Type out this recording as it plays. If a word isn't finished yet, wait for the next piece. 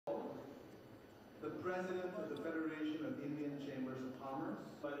President of the Federation of Indian Chambers of Commerce.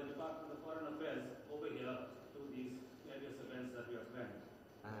 By the Department of Foreign Affairs over here to these various events that we have planned.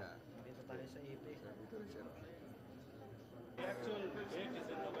 Dito tayo sa EP. The actual date is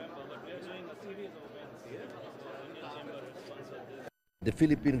in November, but we are doing a series of events here. So the Indian Chamber has sponsored this. The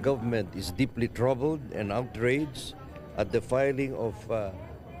Philippine government is deeply troubled and outraged at the filing of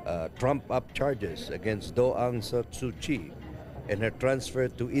trump-up charges against Aung San Suu Kyi and her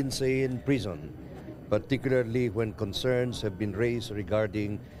transfer to Insein prison, particularly when concerns have been raised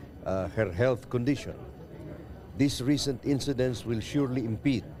regarding her health condition. These recent incidents will surely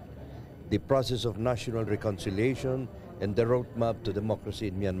impede the process of national reconciliation and the roadmap to democracy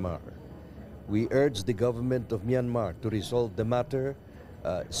in Myanmar. We urge the government of Myanmar to resolve the matter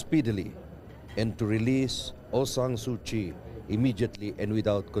speedily and to release Aung San Suu Kyi immediately and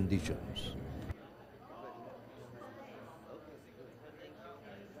without conditions.